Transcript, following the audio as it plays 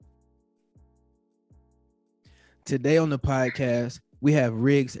Today on the podcast, we have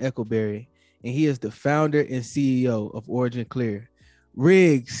Riggs Eckelberry, and he is the founder and CEO of OriginClear.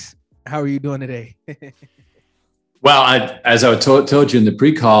 Riggs, how are you doing today? Well, as I told you in the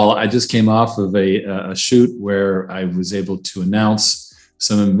pre-call, I just came off of a shoot where I was able to announce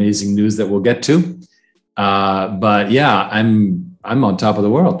some amazing news that we'll get to. But yeah, I'm on top of the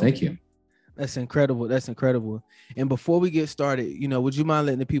world. Thank you. That's incredible. That's incredible. And before we get started, would you mind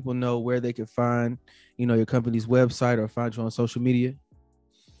letting the people know where they can find, your company's website or find you on social media?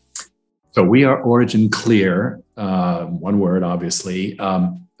 So we are OriginClear, one word, obviously.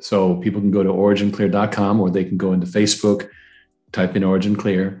 So people can go to OriginClear.com or they can go into Facebook, type in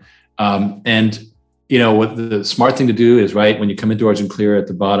OriginClear. What the smart thing to do is, right, when you come into OriginClear at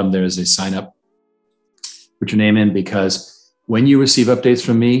the bottom, there's a sign up, put your name in, because when you receive updates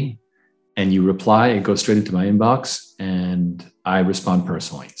from me and you reply, it goes straight into my inbox and I respond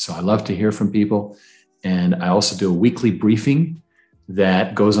personally. So I love to hear from people. And I also do a weekly briefing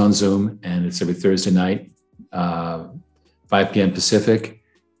that goes on Zoom, and it's every Thursday night, 5 p.m. Pacific,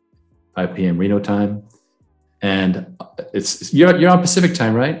 5 p.m. Reno time. And you're on Pacific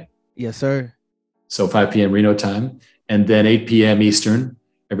time, right? Yes, sir. So 5 p.m. Reno time, and then 8 p.m. Eastern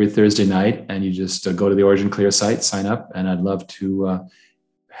every Thursday night. And you just go to the OriginClear site, sign up, and I'd love to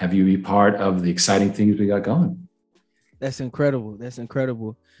have you be part of the exciting things we got going. That's incredible. That's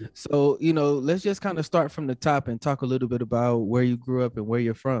incredible. So, let's just kind of start from the top and talk a little bit about where you grew up and where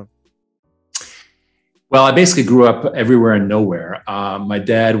you're from. Well, I basically grew up everywhere and nowhere. My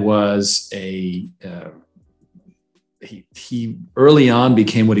dad was he early on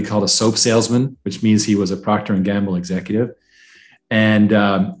became what he called a soap salesman, which means he was a Procter & Gamble executive. And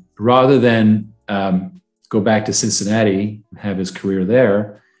rather than go back to Cincinnati and have his career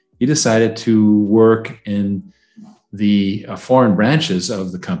there, he decided to work in the foreign branches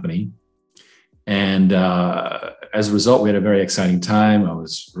of the company. And as a result, we had a very exciting time. I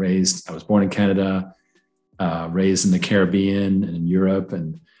was born in Canada, raised in the Caribbean and in Europe.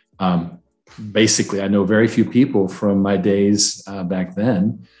 And basically, I know very few people from my days back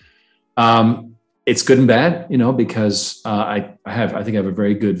then. It's good and bad, because I think I have a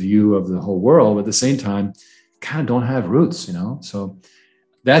very good view of the whole world, but at the same time, kind of don't have roots, So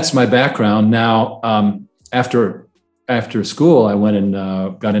that's my background. Now, after school, I went and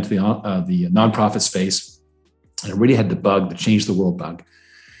got into the nonprofit space. And I really had the change the world bug.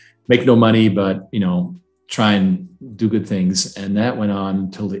 Make no money, but try and do good things. And that went on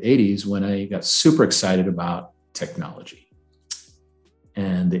until the 80s when I got super excited about technology.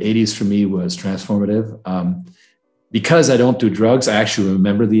 And the 80s for me was transformative. Because I don't do drugs, I actually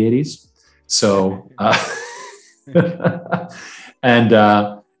remember the 80s. So,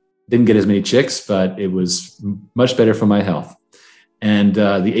 didn't get as many chicks, but it was much better for my health. And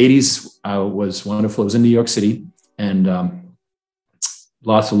the 80s was wonderful. It was in New York City, and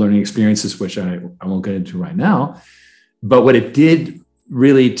lots of learning experiences, which I won't get into right now. But what it did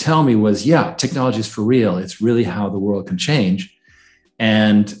really tell me was, yeah, technology is for real. It's really how the world can change.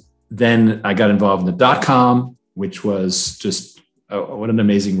 And then I got involved in the .com, which was just what an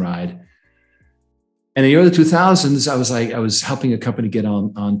amazing ride. And in the early 2000s, I was helping a company get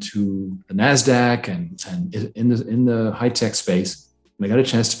onto the NASDAQ and in the high tech space. And I got a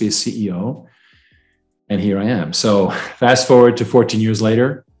chance to be a CEO, and here I am. So fast forward to 14 years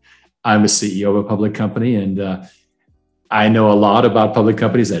later, I'm a CEO of a public company, and I know a lot about public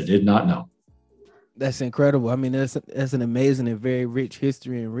companies that I did not know. That's incredible. I mean, that's an amazing and very rich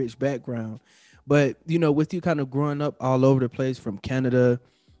history and rich background. But, with you kind of growing up all over the place, from Canada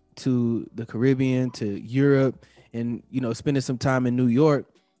to the Caribbean to Europe, and, spending some time in New York,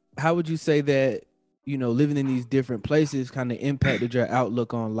 how would you say that, living in these different places kind of impacted your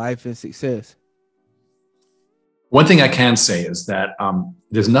outlook on life and success? One thing I can say is that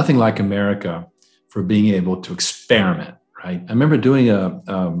there's nothing like America for being able to experiment, right? I remember doing a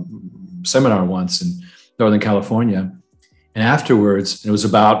seminar once in Northern California, and afterwards, it was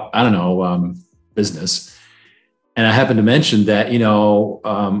about, business. And I happened to mention that,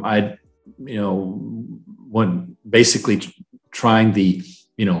 when basically trying the,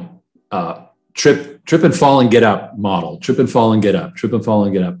 trip and fall and get up model, trip and fall and get up, trip and fall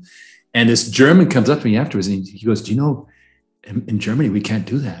and get up. And this German comes up to me afterwards and he goes, do you know, in Germany, we can't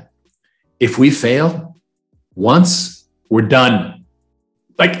do that. If we fail once, we're done.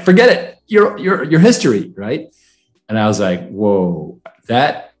 Like, forget it. Your history, right? And I was like, whoa,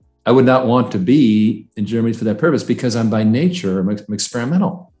 that I would not want to be in Germany for that purpose, because I'm by nature, I'm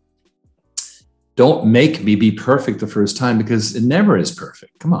experimental. Don't make me be perfect the first time, because it never is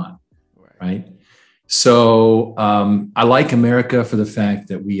perfect. Come on, right? So I like America for the fact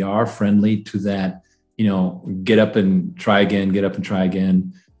that we are friendly to that, get up and try again, get up and try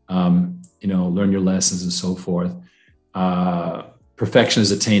again, learn your lessons and so forth. Perfection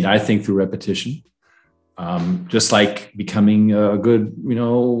is attained, I think, through repetition. Just like becoming a good,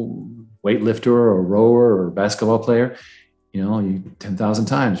 weightlifter or rower or basketball player, 10,000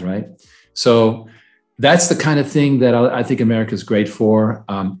 times, right? So that's the kind of thing that I think America is great for.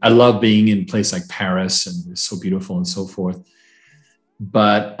 I love being in a place like Paris, and it's so beautiful and so forth.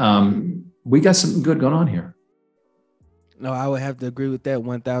 But we got something good going on here. No, I would have to agree with that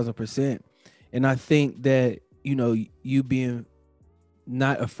 1,000%. And I think that, you being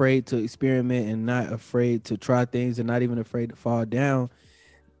not afraid to experiment and not afraid to try things and not even afraid to fall down,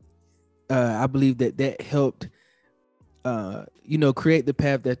 I believe that helped, create the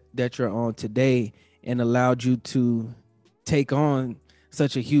path that you're on today and allowed you to take on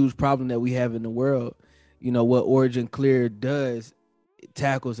such a huge problem that we have in the world. What OriginClear does, it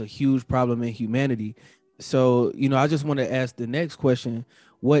tackles a huge problem in humanity. So, I just want to ask the next question.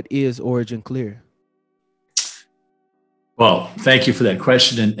 What is OriginClear? Well, thank you for that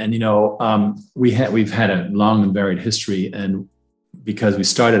question. And we've had a long and varied history. And because we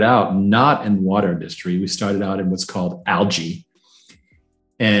started out not in the water industry, we started out in what's called algae,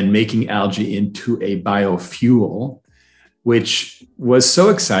 and making algae into a biofuel, which was so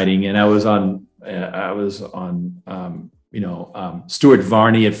exciting. And I was on Stuart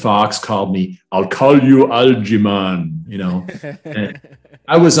Varney at Fox called me, "I'll call you Algae Man," And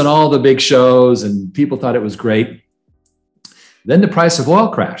I was on all the big shows and people thought it was great. Then the price of oil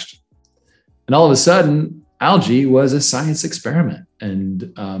crashed. And all of a sudden, algae was a science experiment. And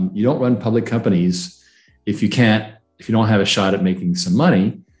you don't run public companies if you don't have a shot at making some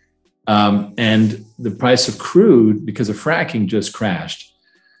money. And the price of crude, because of fracking, just crashed.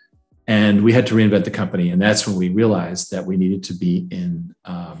 And we had to reinvent the company. And that's when we realized that we needed to be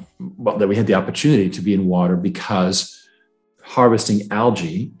that we had the opportunity to be in water, because harvesting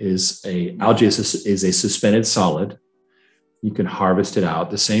algae is a suspended solid. You can harvest it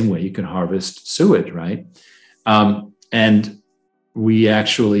out the same way you can harvest sewage, right? And we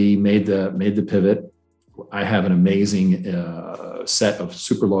actually made the pivot. I have an amazing set of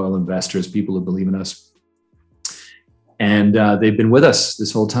super loyal investors, people who believe in us. And they've been with us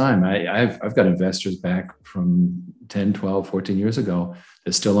this whole time. I've got investors back from 10, 12, 14 years ago.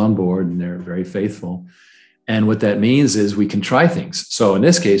 They're still on board and they're very faithful. And what that means is we can try things. So in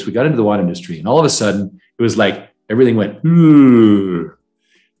this case, we got into the water industry, and all of a sudden it was like everything went,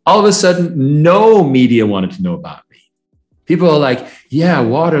 all of a sudden, no media wanted to know about me. People are like, yeah,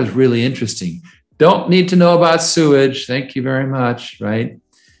 water is really interesting. Don't need to know about sewage. Thank you very much, right?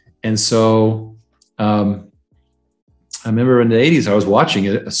 And so I remember in the 80s, I was watching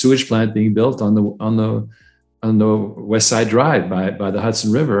a sewage plant being built on the West Side Drive by the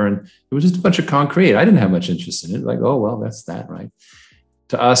Hudson River, and it was just a bunch of concrete. I didn't have much interest in it. Like, oh, well, that's that, right?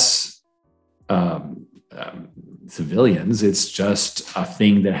 To us, civilians, it's just a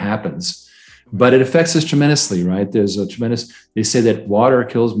thing that happens, but it affects us tremendously, right? They say that water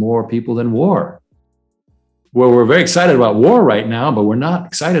kills more people than war. Well, we're very excited about war right now, but we're not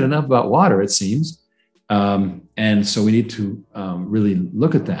excited enough about water, it seems. And so we need to really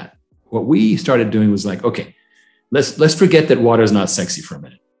look at that. What we started doing was like, okay, let's forget that water is not sexy for a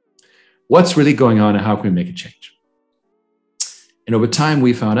minute. What's really going on and how can we make a change? And over time,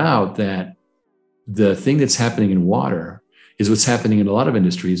 we found out that the thing that's happening in water is what's happening in a lot of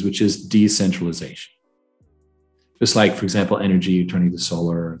industries, which is decentralization. Just like, for example, energy turning to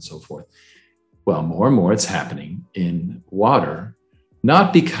solar and so forth. Well, more and more it's happening in water,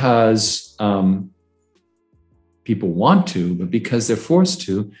 not because people want to, but because they're forced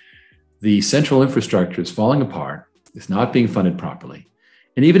to. The central infrastructure is falling apart. It's not being funded properly.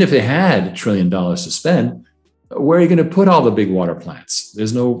 And even if they had $1 trillion to spend, where are you going to put all the big water plants?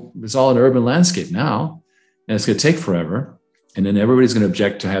 It's all an urban landscape now, and it's going to take forever. And then everybody's going to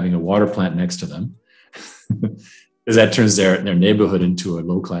object to having a water plant next to them because that turns their neighborhood into a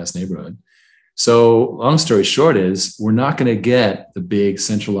low-class neighborhood. So long story short is we're not going to get the big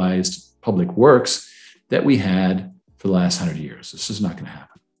centralized public works that we had for the last 100 years. This is not going to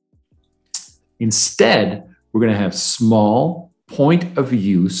happen. Instead, we're going to have small point of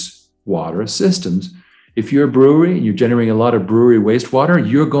use water systems. If you're a brewery and you're generating a lot of brewery wastewater,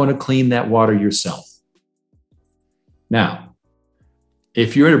 you're going to clean that water yourself. Now,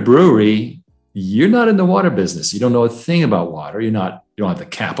 if you're at a brewery, you're not in the water business. You don't know a thing about water. You don't have the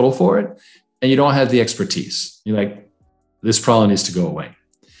capital for it, and you don't have the expertise. You're like, this problem needs to go away.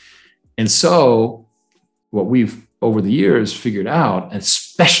 And so what we've over the years figured out,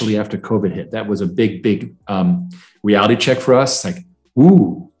 especially after COVID hit, that was a big reality check for us. Like,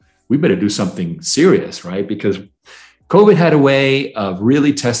 ooh, we better do something serious, right? Because COVID had a way of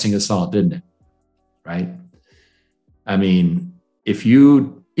really testing us all, didn't it? Right? I mean,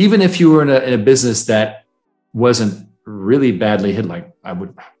 even if you were in a business that wasn't really badly hit, like I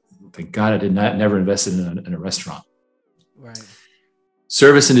would, thank God I never invested in a restaurant. Right.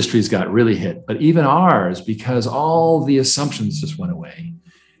 Service industries got really hit, but even ours, because all the assumptions just went away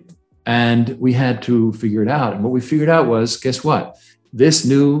and we had to figure it out. And what we figured out was, guess what? This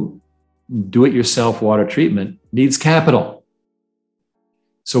new do-it-yourself water treatment needs capital.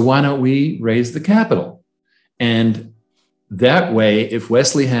 So why don't we raise the capital? And that way, if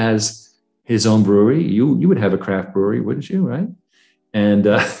Wesley has his own brewery, you would have a craft brewery, wouldn't you? Right? And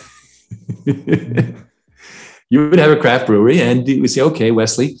you would have a craft brewery, and we say, okay,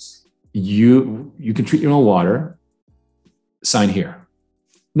 Wesley, you can treat your own water. Sign here.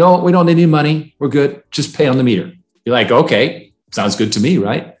 No, we don't need any money. We're good. Just pay on the meter. You're like, okay, sounds good to me,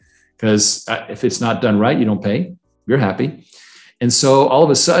 right? Because if it's not done right, you don't pay. You're happy. And so all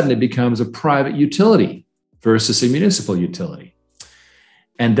of a sudden, it becomes a private utility versus a municipal utility.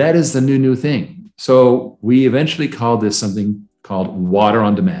 And that is the new thing. So we eventually called this something called water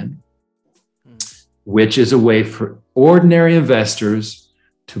on demand, which is a way for ordinary investors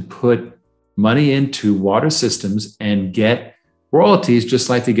to put money into water systems and get royalties just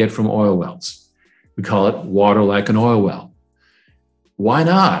like they get from oil wells. We call it water like an oil well. Why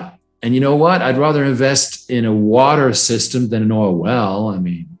not? And you know what? I'd rather invest in a water system than an oil well. I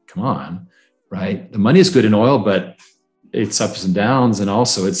mean, come on, right? The money is good in oil, but it's ups and downs, and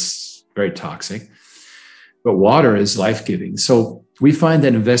also it's very toxic. But water is life-giving. So we find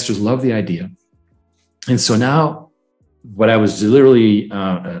that investors love the idea. And so now what I was literally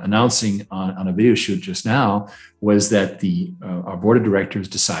announcing on a video shoot just now was that our board of directors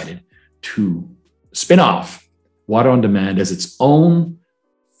decided to spin off Water on Demand as its own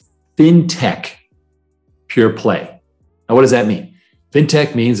fintech pure play. Now, what does that mean?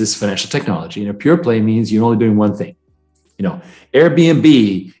 Fintech means it's financial technology, and a pure play means you're only doing one thing. You know,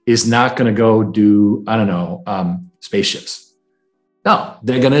 Airbnb is not going to go do, I don't know, spaceships. No,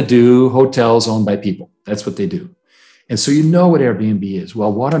 they're going to do hotels owned by people. That's what they do. And so you know what Airbnb is.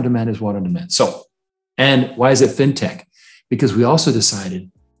 Well, water on demand is water on demand. So, and why is it fintech? Because we also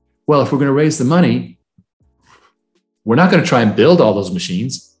decided, well, if we're going to raise the money, we're not going to try and build all those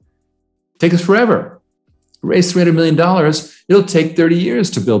machines. Take us forever. Raise $300 million. It'll take 30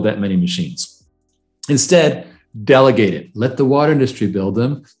 years to build that many machines. Instead, delegate it. Let the water industry build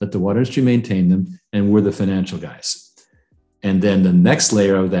them. Let the water industry maintain them. And we're the financial guys. And then the next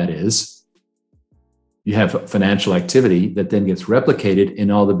layer of that is you have financial activity that then gets replicated in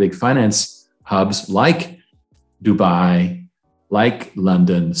all the big finance hubs like Dubai, like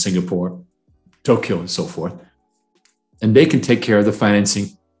London, Singapore, Tokyo, and so forth. And they can take care of the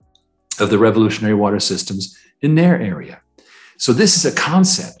financing of the revolutionary water systems in their area. So this is a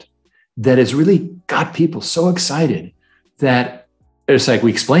concept that has really got people so excited that it's like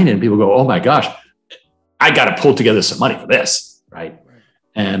we explain it and people go, oh my gosh, I got to pull together some money for this, right?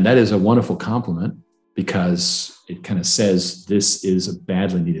 And that is a wonderful compliment because it kind of says this is a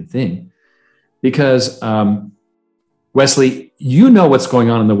badly needed thing. Because Wesley, you know what's going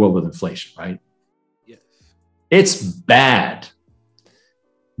on in the world with inflation, right? Yes. It's bad.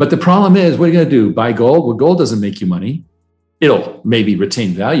 But the problem is, what are you going to do? Buy gold? Well, gold doesn't make you money. It'll maybe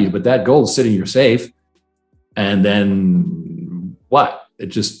retain value, but that gold's sitting in your safe. And then what? It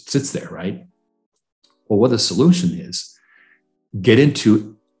just sits there, right? Well, what the solution is, get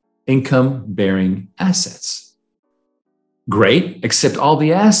into income-bearing assets. Great, except all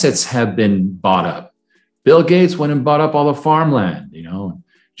the assets have been bought up. Bill Gates went and bought up all the farmland, you know.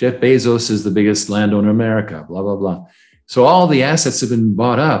 Jeff Bezos is the biggest landowner in America, blah, blah, blah. So all the assets have been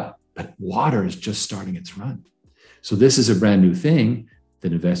bought up, but water is just starting its run. So this is a brand new thing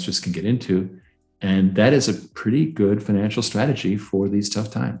that investors can get into. And that is a pretty good financial strategy for these tough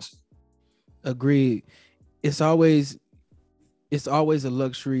times. Agreed. It's always a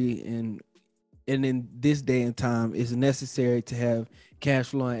luxury, and in this day and time, it's necessary to have cash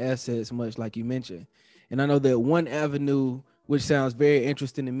flowing assets, much like you mentioned. And I know that one avenue, which sounds very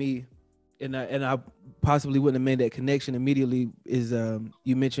interesting to me, and I possibly wouldn't have made that connection immediately, is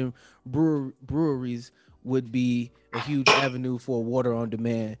you mentioned breweries would be a huge avenue for water on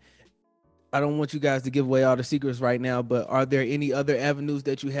demand. I don't want you guys to give away all the secrets right now, but are there any other avenues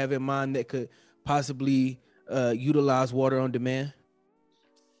that you have in mind that could possibly utilize water on demand?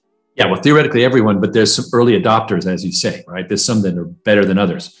 Yeah, well, theoretically everyone, but there's some early adopters, as you say, right? There's some that are better than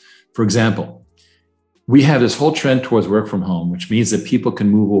others. For example, we have this whole trend towards work from home, which means that people can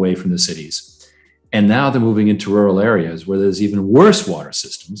move away from the cities. And now they're moving into rural areas where there's even worse water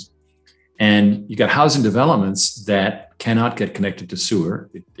systems. And you got housing developments that cannot get connected to sewer.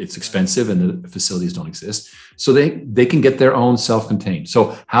 It's expensive and the facilities don't exist. So they can get their own self-contained.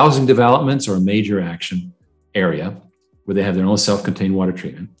 So housing developments are a major action area where they have their own self-contained water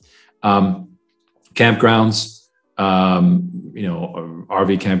treatment. Campgrounds,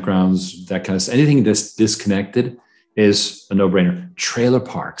 RV campgrounds, that kind of stuff. Anything that's disconnected is a no-brainer. Trailer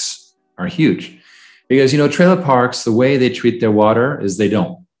parks are huge because, trailer parks, the way they treat their water is they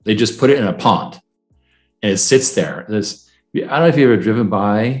just put it in a pond and it sits there. I don't know if you've ever driven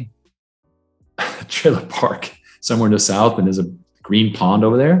by a trailer park somewhere in the South and there's a green pond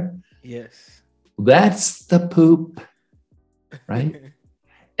over there. Yes. That's the poop, right?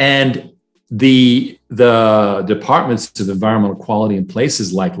 And the departments of environmental quality in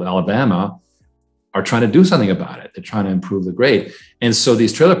places like Alabama are trying to do something about it. They're trying to improve the grade. And so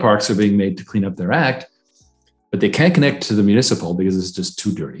these trailer parks are being made to clean up their act, but they can't connect to the municipal because it's just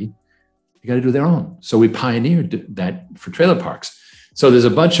too dirty. You got to do their own. So we pioneered that for trailer parks. So there's a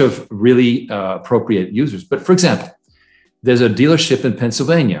bunch of really appropriate users. But for example, there's a dealership in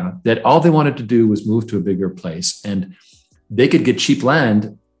Pennsylvania that all they wanted to do was move to a bigger place, and they could get cheap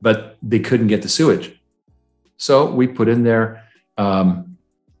land, but they couldn't get the sewage. So we put in there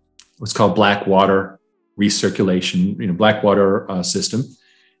what's called black water recirculation, black water system.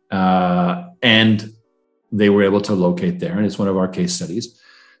 And they were able to locate there. And it's one of our case studies.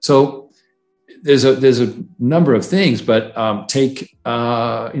 So there's a number of things, but take,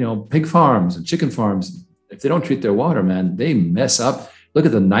 pig farms and chicken farms. If they don't treat their water, man, they mess up. Look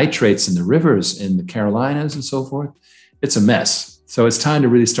at the nitrates in the rivers in the Carolinas and so forth. It's a mess. So it's time to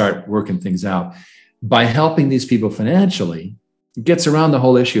really start working things out. By helping these people financially, it gets around the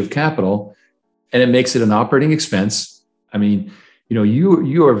whole issue of capital, and it makes it an operating expense. I mean,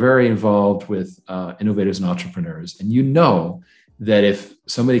 you are very involved with innovators and entrepreneurs, and you know that if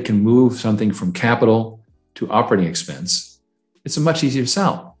somebody can move something from capital to operating expense, it's a much easier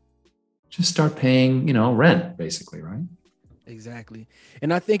sell. Just start paying, rent, basically, right? Exactly.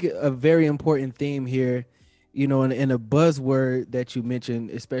 And I think a very important theme here, in a buzzword that you mentioned,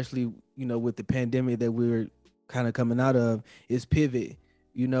 especially, with the pandemic that we were kind of coming out of, is pivot.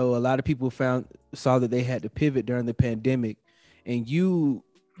 A lot of people saw that they had to pivot during the pandemic, and you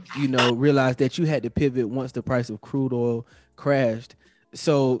realized that you had to pivot once the price of crude oil crashed.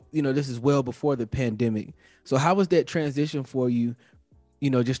 So, this is well before the pandemic. So how was that transition for you,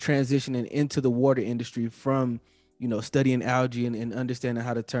 just transitioning into the water industry from, studying algae and understanding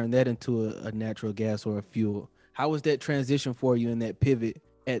how to turn that into a natural gas or a fuel? How was that transition for you in that pivot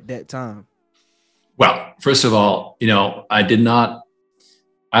at that time? Well, first of all,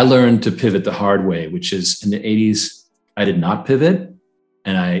 I learned to pivot the hard way, which is in the 80s, I did not pivot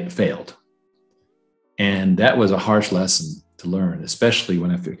and I failed. And that was a harsh lesson to learn, especially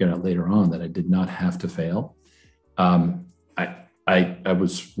when I figured out later on that I did not have to fail. I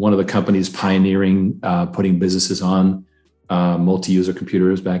was one of the companies pioneering putting businesses on multi-user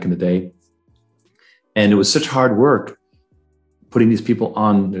computers back in the day. And it was such hard work putting these people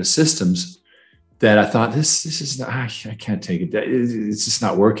on their systems that I thought, this is not, I can't take it. It's just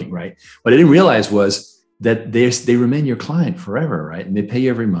not working, right? What I didn't realize was that they remain your client forever, right? And they pay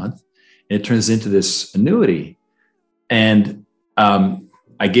you every month, and it turns into this annuity. And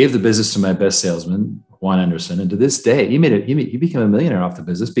I gave the business to my best salesman, Juan Anderson, and to this day, he became a millionaire off the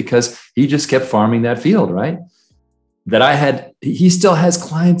business because he just kept farming that field, right? He still has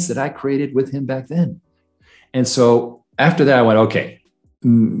clients that I created with him back then. And so after that, I went, okay,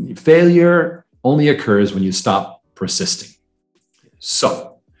 failure only occurs when you stop persisting.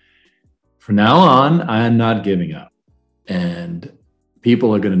 So from now on, I am not giving up. And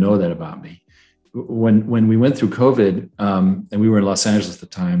people are going to know that about me. When we went through COVID, and we were in Los Angeles at the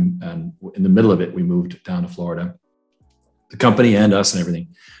time, and in the middle of it, we moved down to Florida, the company and us and everything.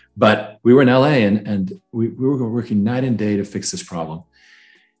 But we were in LA and we were working night and day to fix this problem.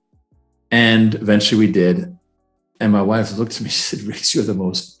 And eventually we did. And my wife looked at me, she said, Reese, you're the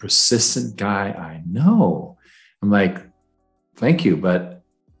most persistent guy I know. I'm like, thank you. But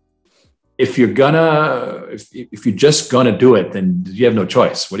if you're just gonna do it, then you have no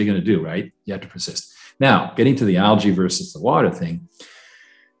choice. What are you gonna do, right? You have to persist. Now, getting to the algae versus the water thing,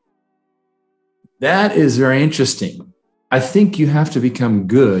 that is very interesting. I think you have to become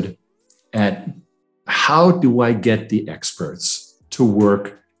good at how do I get the experts to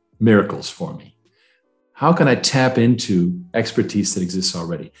work miracles for me? How can I tap into expertise that exists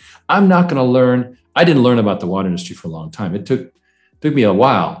already? I'm not going to learn. I didn't learn about the water industry for a long time. It took me a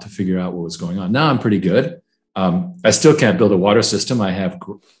while to figure out what was going on. Now I'm pretty good. I still can't build a water system. I have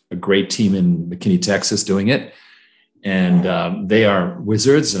a great team in McKinney, Texas doing it. And they are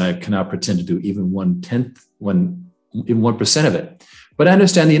wizards, and I cannot pretend to do even 1% of it. But I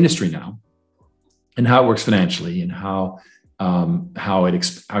understand the industry now and how it works financially, and how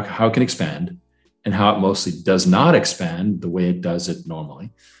it can expand, and how it mostly does not expand the way it does it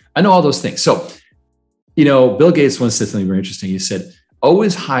normally. I know all those things. So, Bill Gates once said something very interesting. He said,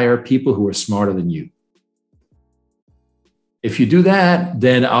 always hire people who are smarter than you. If you do that,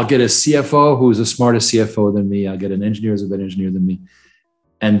 then I'll get a CFO who's a smarter CFO than me. I'll get an engineer who's a better engineer than me.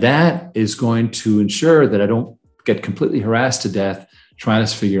 And that is going to ensure that I don't get completely harassed to death trying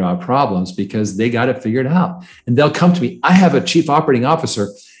to figure out problems, because they got it figured out. And they'll come to me. I have a chief operating officer.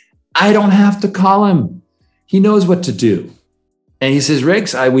 I don't have to call him. He knows what to do. And he says,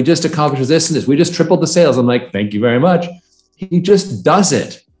 Riggs, we just accomplished this and this. We just tripled the sales. I'm like, thank you very much. He just does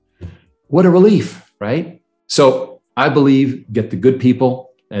it. What a relief, right? So I believe, get the good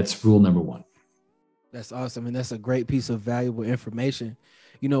people. That's rule number one. That's awesome. And that's a great piece of valuable information.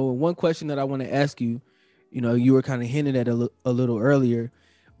 One question that I want to ask you, you were kind of hinting at a little earlier,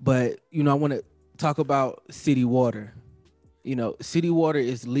 but, I want to talk about city water. City water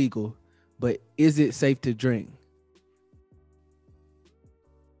is legal, but is it safe to drink?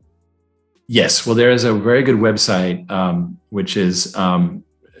 Yes. Well, there is a very good website, which is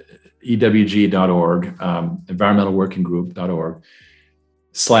ewg.org,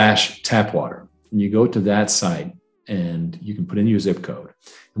 environmentalworkinggroup.org/tap water. And you go to that site and you can put in your zip code.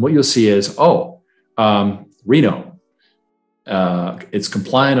 And what you'll see is, Reno, it's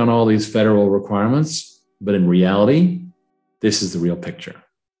compliant on all these federal requirements, but in reality, this is the real picture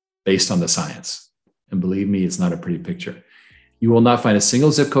based on the science. And believe me, it's not a pretty picture. You will not find a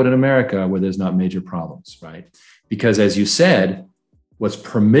single zip code in America where there's not major problems, right? Because as you said, what's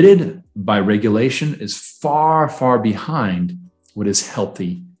permitted by regulation is far, far behind what is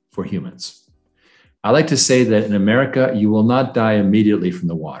healthy for humans. I like to say that in America, you will not die immediately from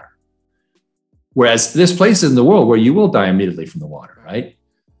the water. Whereas there's places in the world where you will die immediately from the water, right?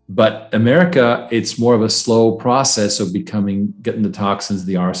 But America, it's more of a slow process of getting the toxins,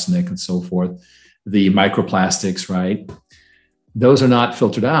 the arsenic and so forth, the microplastics, right? Those are not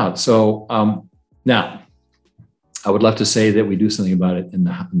filtered out. So now, I would love to say that we do something about it in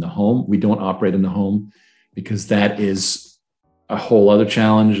the home. We don't operate in the home because that is a whole other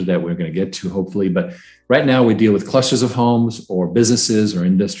challenge that we're going to get to, hopefully. But right now we deal with clusters of homes or businesses or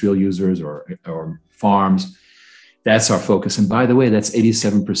industrial users or farms. That's our focus. And by the way, that's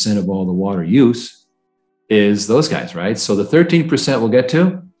 87% of all the water use is those guys, right? So the 13% we'll get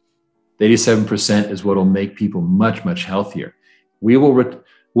to, the 87% is what will make people much, much healthier. We'll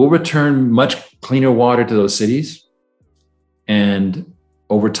return much cleaner water to those cities. And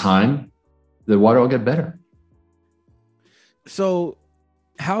over time, the water will get better. So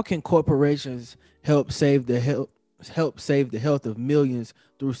how can corporations help save the health of millions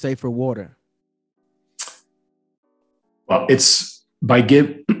through safer water? Well, it's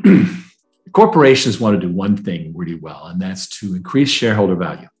corporations want to do one thing really well, and that's to increase shareholder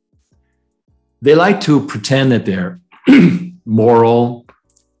value. They like to pretend that they're moral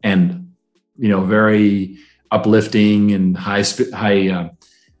and, very uplifting and high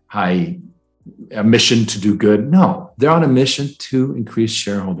mission to do good. No, they're on a mission to increase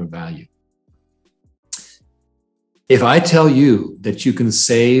shareholder value. If I tell you that you can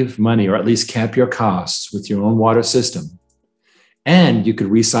save money or at least cap your costs with your own water system, and you could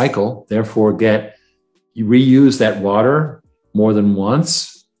recycle, therefore you reuse that water more than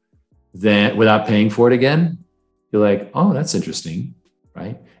once without paying for it again, you're like, oh, that's interesting,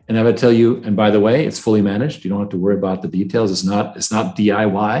 right? And I would tell you, and by the way, it's fully managed. You don't have to worry about the details. It's not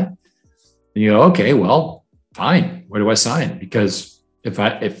DIY. And you go, okay, well, fine. Where do I sign? Because if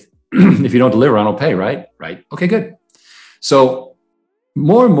you don't deliver, I don't pay, right? Right. Okay, good. So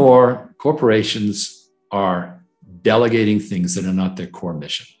more and more corporations are delegating things that are not their core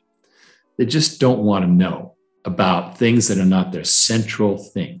mission. They just don't want to know about things that are not their central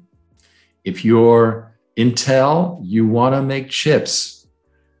thing. If you're Intel, you want to make chips.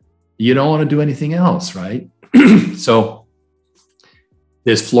 You don't want to do anything else, right? So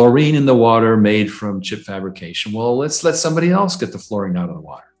there's fluorine in the water made from chip fabrication. Well, let's let somebody else get the fluorine out of the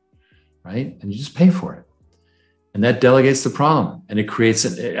water, right? And you just pay for it. And that delegates the problem. And it creates,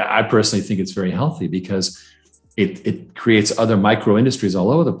 I personally think it's very healthy because it creates other micro industries all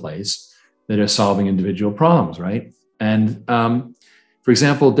over the place that are solving individual problems, right? And for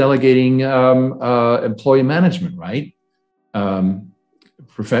example, delegating employee management, right?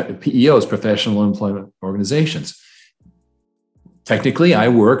 PEOs, professional employment organizations. Technically, I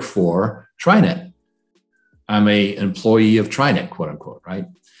work for TriNet. I'm an employee of TriNet, quote unquote, right?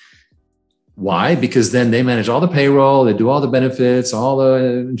 Why? Because then they manage all the payroll, they do all the benefits, all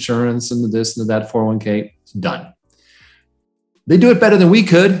the insurance and the this and the that 401k. It's done. They do it better than we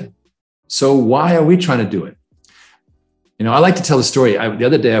could. So why are we trying to do it? You know, I like to tell the story. The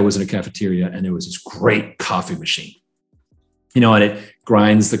other day I was in a cafeteria and there was this great coffee machine, you know, and it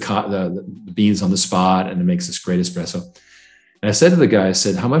grinds the beans on the spot and it makes this great espresso. And I said to the guy, I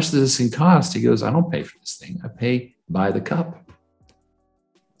said, how much does this thing cost? He goes, I don't pay for this thing. I pay by the cup.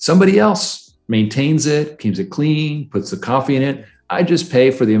 Somebody else maintains it, keeps it clean, puts the coffee in it. I just pay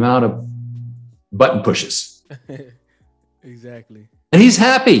for the amount of button pushes. Exactly. And he's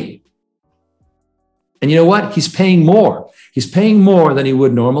happy. And you know what? He's paying more. He's paying more than he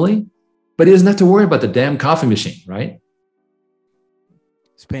would normally, but he doesn't have to worry about the damn coffee machine, right?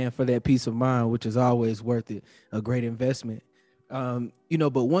 He's paying for that peace of mind, which is always worth it. A great investment. You know,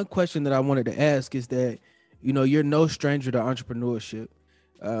 but one question that I wanted to ask is that, you know, you're no stranger to entrepreneurship.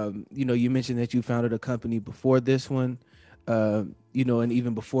 You know, you mentioned that you founded a company before this one, you know, and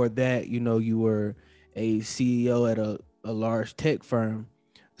even before that, you know, you were a CEO at a large tech firm.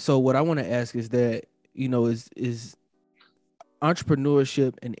 So what I want to ask is that, you know, is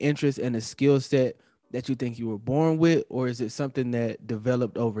entrepreneurship an interest and a skill set that you think you were born with, or is it something that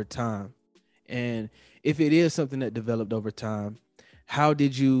developed over time? And if it is something that developed over time, how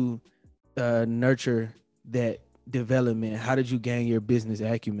did you nurture that development? How did you gain your business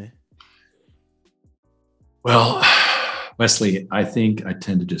acumen? Well, Wesley, I think I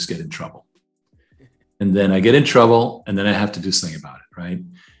tend to just get in trouble. And then I get in trouble and then I have to do something about it, right?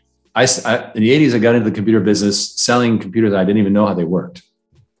 I in the 80s, I got into the computer business selling computers. I didn't even know how they worked.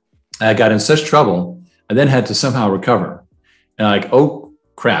 I got in such trouble. I then had to somehow recover. And like, oh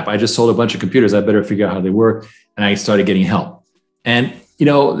crap, I just sold a bunch of computers. I better figure out how they work. And I started getting help. And, you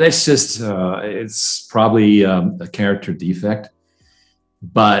know, that's just, it's probably a character defect.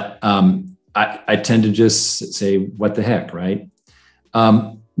 But I tend to just say, what the heck, right?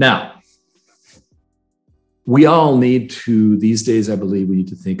 Now, we all need to, these days, I believe we need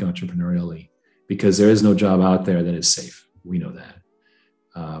to think entrepreneurially because there is no job out there that is safe. We know that.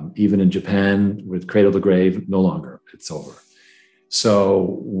 Even in Japan with cradle to grave, no longer, it's over.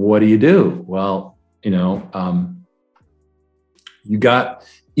 So what do? Well, you know, you got,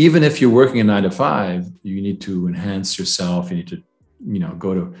 even if you're working a 9 to 5, you need to enhance yourself. You need to, you know,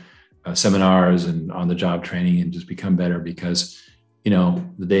 go to seminars and on the job training and just become better because, you know,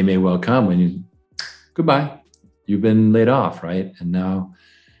 the day may well come when you, goodbye, you've been laid off, right? And now,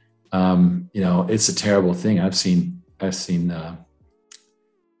 you know, it's a terrible thing. I've seen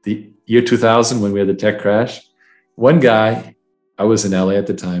the year 2000 when we had the tech crash. One guy, I was in LA at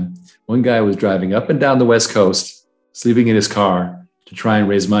the time. One guy was driving up and down the West Coast, sleeping in his car to try and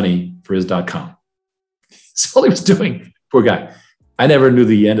raise money for his .com. That's all he was doing. Poor guy. I never knew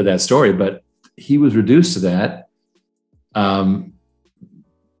the end of that story, but he was reduced to that.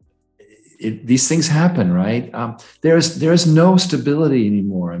 These things happen, right? There's no stability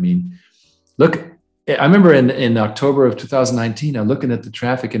anymore. I mean, look, I remember in October of 2019, I'm looking at the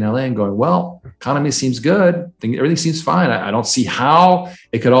traffic in LA and going, well, economy seems good. Everything seems fine. I don't see how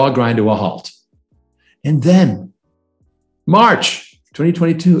it could all grind to a halt. And then March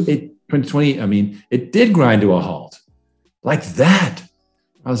 2020, it did grind to a halt like that.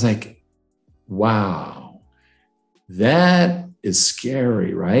 I was like, wow, that is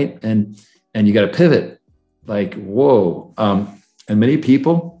scary, right? And you got to pivot, like, whoa. And many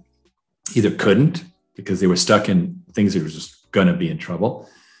people either couldn't because they were stuck in things that were just going to be in trouble,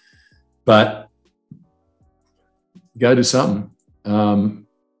 but you got to do something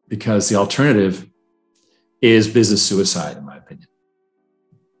because the alternative is business suicide, in my opinion.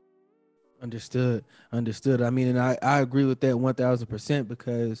 Understood. I mean, and I agree with that 1000%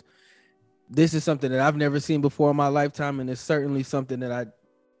 because this is something that I've never seen before in my lifetime. And it's certainly something that I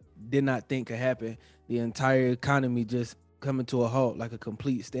did not think could happen. The entire economy just coming to a halt, like a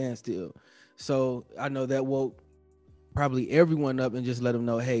complete standstill. So I know that woke probably everyone up and just let them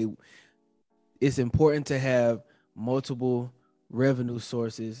know, hey, it's important to have multiple revenue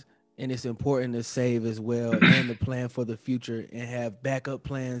sources. And it's important to save as well and to plan for the future and have backup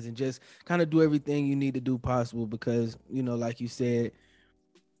plans and just kind of do everything you need to do possible because, you know, like you said,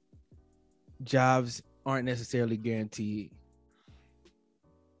 jobs aren't necessarily guaranteed.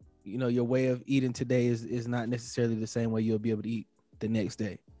 You know, your way of eating today is not necessarily the same way you'll be able to eat the next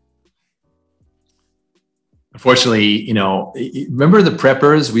day. Unfortunately, you know, remember the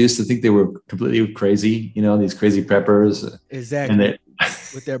preppers? We used to think they were completely crazy, you know, these crazy preppers. Exactly. And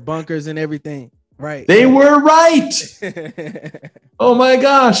with their bunkers and everything. Right. They were right. Oh my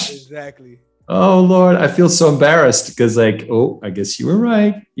gosh. Exactly. Oh Lord. I feel so embarrassed because like, oh, I guess you were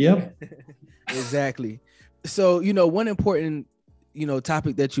right. Yep. Exactly. So, one important,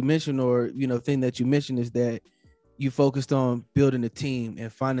 topic that you mentioned, or, thing that you mentioned, is that you focused on building a team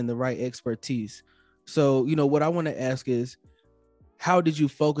and finding the right expertise. So, what I want to ask is, how did you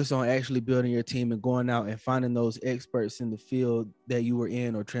focus on actually building your team and going out and finding those experts in the field that you were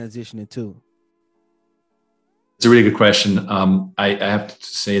in or transitioning to? It's a really good question. I have to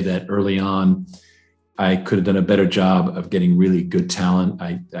say that early on, I could have done a better job of getting really good talent.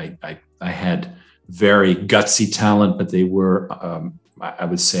 I had very gutsy talent, but they were, I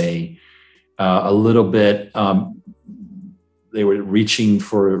would say, a little bit. They were reaching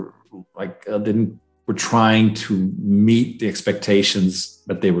for, like, didn't were trying to meet the expectations,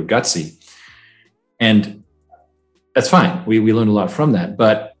 but they were gutsy, and that's fine. We learned a lot from that.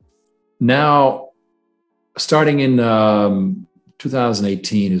 But now, starting in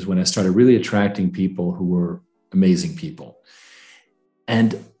 2018 is when I started really attracting people who were amazing people.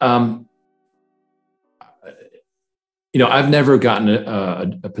 And, I've never gotten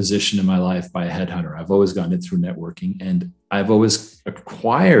a position in my life by a headhunter. I've always gotten it through networking, and I've always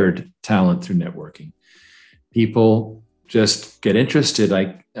acquired talent through networking. People just get interested.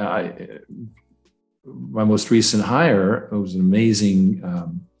 My most recent hire was an amazing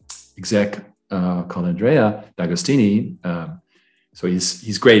exec called Andrea D'Agostini. So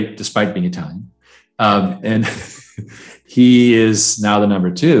he's great despite being Italian. And he is now the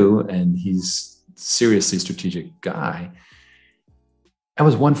number 2, and he's seriously strategic guy. That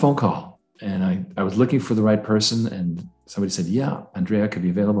was one phone call, and I was looking for the right person, and somebody said, yeah, Andrea could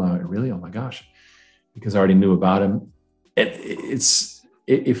be available. I went, really? Oh my gosh. Because I already knew about him. If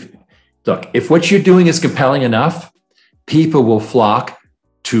what you're doing is compelling enough, people will flock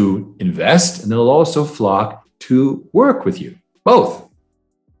to invest, and they'll also flock to work with you, both,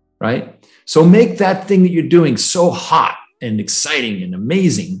 right? So make that thing that you're doing so hot and exciting and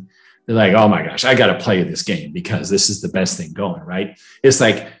amazing. They're like, oh my gosh, I got to play this game because this is the best thing going, right? It's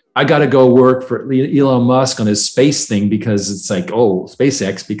like, I got to go work for Elon Musk on his space thing because it's like, oh,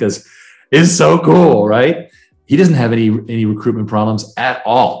 SpaceX, because it's so cool, right? He doesn't have any recruitment problems at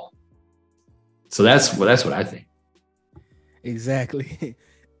all. So that's what I think. Exactly.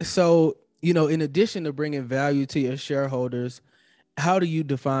 So, in addition to bringing value to your shareholders, how do you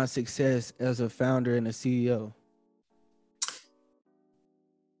define success as a founder and a CEO?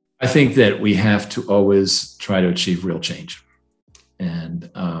 I think that we have to always try to achieve real change. And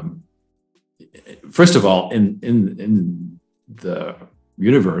first of all, in the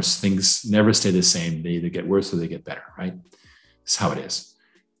universe, things never stay the same. They either get worse or they get better, right? That's how it is.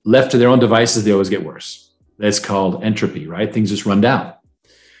 Left to their own devices, they always get worse. That's called entropy, right? Things just run down.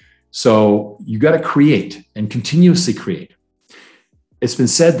 So you got to create and continuously create. It's been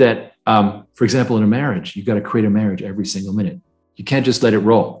said that, for example, in a marriage, you've got to create a marriage every single minute. You can't just let it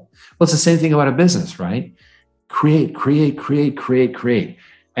roll. Well, it's the same thing about a business, right? Create.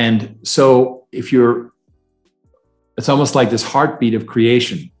 And so it's almost like this heartbeat of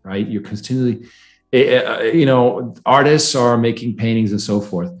creation, right? You're continually, artists are making paintings and so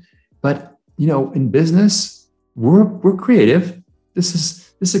forth. But, in business, we're creative.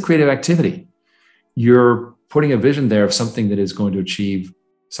 This is a creative activity. You're putting a vision there of something that is going to achieve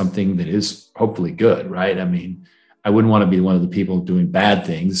something that is hopefully good, right? I mean, I wouldn't want to be one of the people doing bad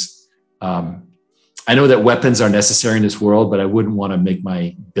things. I know that weapons are necessary in this world, but I wouldn't want to make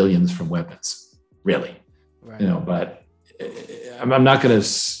my billions from weapons, really. Right. But I'm not going to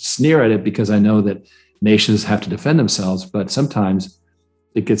sneer at it because I know that nations have to defend themselves, but sometimes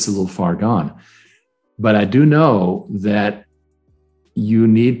it gets a little far gone. But I do know that you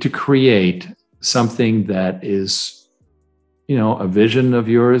need to create something that is, a vision of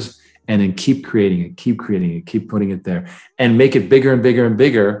yours, and then keep creating it, keep putting it there, and make it bigger and bigger and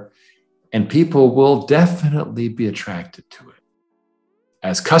bigger. And people will definitely be attracted to it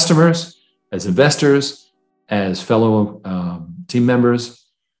as customers, as investors, as fellow team members.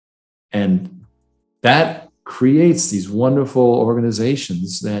 And that creates these wonderful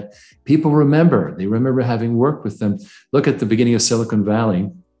organizations that people remember. They remember having worked with them. Look at the beginning of Silicon Valley.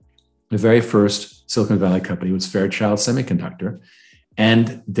 The very first Silicon Valley company was Fairchild Semiconductor.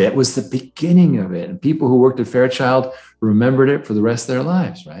 And that was the beginning of it. And people who worked at Fairchild remembered it for the rest of their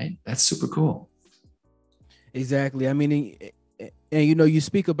lives, right? That's super cool. Exactly. I mean, and you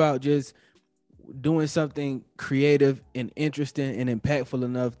speak about just doing something creative and interesting and impactful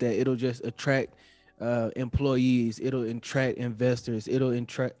enough that it'll just attract employees, it'll attract investors, it'll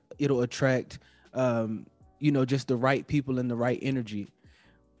attract just the right people and the right energy.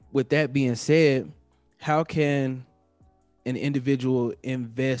 With that being said, how can an individual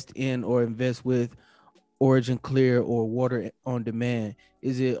invest in or invest with OriginClear or Water on Demand?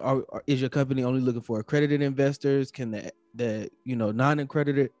 Is your company only looking for accredited investors? Can the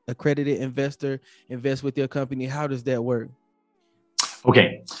non-accredited investor invest with your company? How does that work?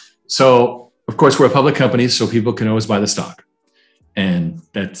 Okay. So, of course, we're a public company, so people can always buy the stock. And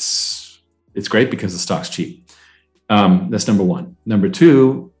it's great because the stock's cheap. That's number one. Number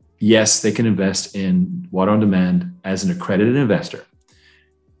two, yes, they can invest in Water on Demand as an accredited investor,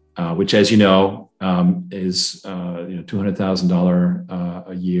 which, as you know, is $200,000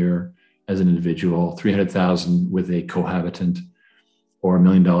 a year as an individual, $300,000 with a cohabitant, or $1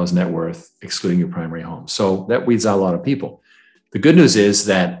 million net worth, excluding your primary home. So that weeds out a lot of people. The good news is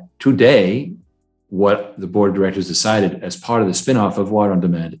that today, what the board of directors decided as part of the spinoff of Water on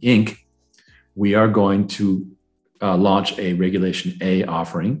Demand, Inc., we are going to launch a Regulation A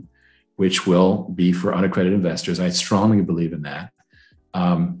offering, which will be for unaccredited investors. I strongly believe in that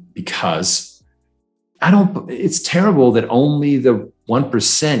because it's terrible that only the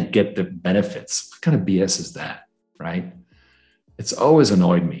 1% get the benefits. What kind of BS is that, right? It's always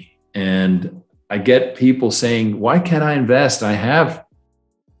annoyed me. And I get people saying, why can't I invest? I have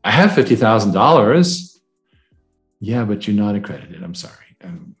 $50,000. Yeah, but you're not accredited. I'm sorry.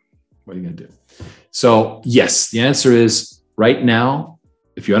 What are you going to do? So yes, the answer is right now,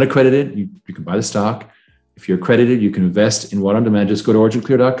 if you're unaccredited, you can buy the stock. If you're accredited, you can invest in Water on Demand. Just go to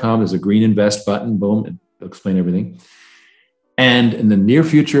originclear.com. There's a green invest button. Boom. It'll explain everything. And in the near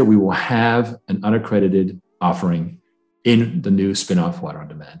future, we will have an unaccredited offering in the new spinoff Water on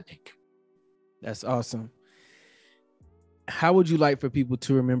Demand, Inc. That's awesome. How would you like for people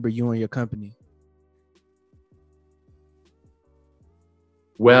to remember you and your company?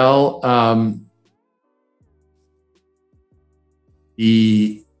 Well,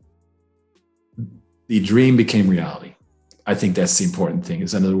 the dream became reality. I think that's the important thing.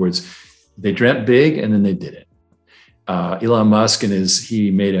 Is, in other words, they dreamt big and then they did it. Elon Musk he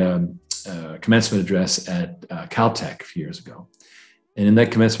made a commencement address at Caltech a few years ago. And in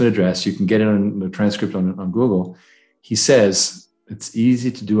that commencement address, you can get it on the transcript on Google. He says, it's easy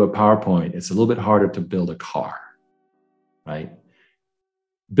to do a PowerPoint. It's a little bit harder to build a car, right?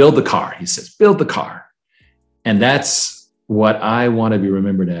 Build the car, he says, build the car. And that's what I want to be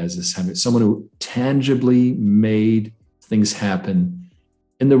remembered as, is having someone who tangibly made things happen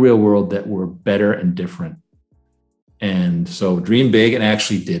in the real world that were better and different. And so dream big and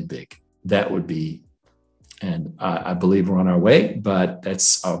actually did big. That would be, and I believe we're on our way, but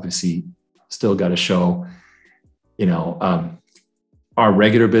that's obviously still got to show, our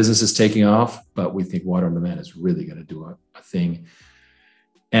regular business is taking off, but we think Water on Demand is really going to do a thing.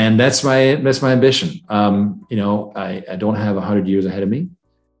 And that's my ambition. I don't have 100 years ahead of me,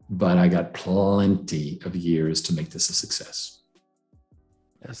 but I got plenty of years to make this a success.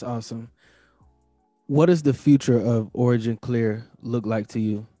 That's awesome. What does the future of OriginClear look like to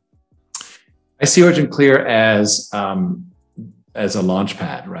you? I see OriginClear as a launch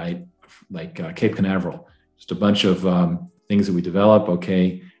pad, right? Like Cape Canaveral, just a bunch of things that we develop.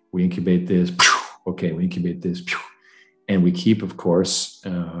 Okay, we incubate this. Okay, we incubate this. And we keep, of course,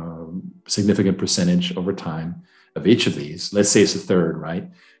 significant percentage over time of each of these. Let's say it's a third, right?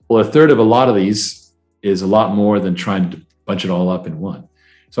 Well, a third of a lot of these is a lot more than trying to bunch it all up in one.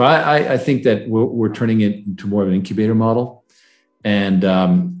 So I think that we're turning it into more of an incubator model. And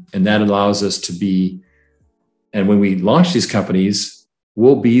that allows us to be, and when we launch these companies,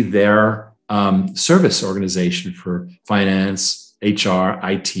 we'll be their service organization for finance, HR,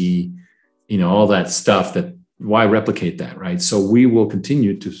 IT, all that stuff. Why replicate that, right? So we will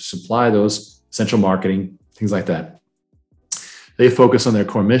continue to supply those essential marketing, things like that. They focus on their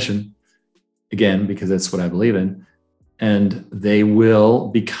core mission, again, because that's what I believe in. And they will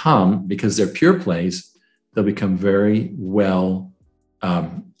become, because they're pure plays, they'll become very well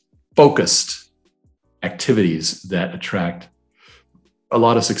focused activities that attract a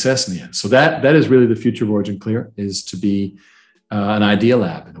lot of success in the end. So that is really the future of OriginClear, is to be an idea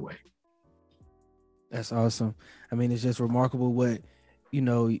lab in a way. That's awesome. I mean, it's just remarkable what,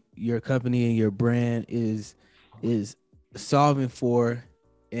 your company and your brand is solving for,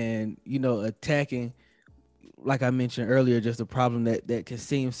 and, attacking, like I mentioned earlier, just a problem that can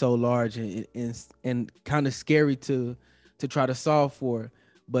seem so large and kind of scary to try to solve for.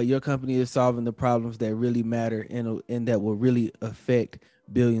 But your company is solving the problems that really matter and that will really affect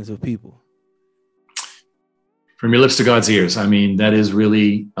billions of people. From your lips to God's ears. I mean, that is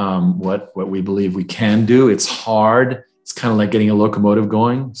really what we believe we can do. It's hard. It's kind of like getting a locomotive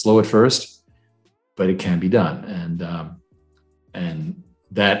going, slow at first, but it can be done. And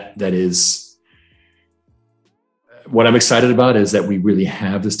that is, what I'm excited about is that we really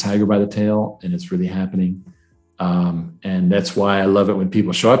have this tiger by the tail, and it's really happening. And that's why I love it when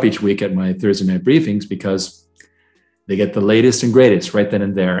people show up each week at my Thursday night briefings, because they get the latest and greatest right then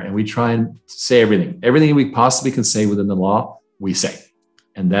and there. And we try and say everything we possibly can say within the law, we say.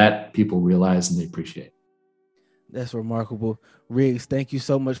 And that people realize and they appreciate. That's remarkable. Riggs, thank you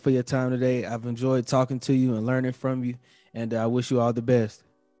so much for your time today. I've enjoyed talking to you and learning from you, and I wish you all the best.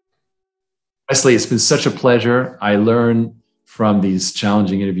 Wesley, it's been such a pleasure. I learn from these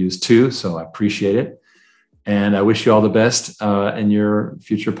challenging interviews too, so I appreciate it. And I wish you all the best in your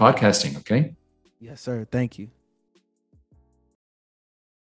future podcasting, okay? Yes, sir. Thank you.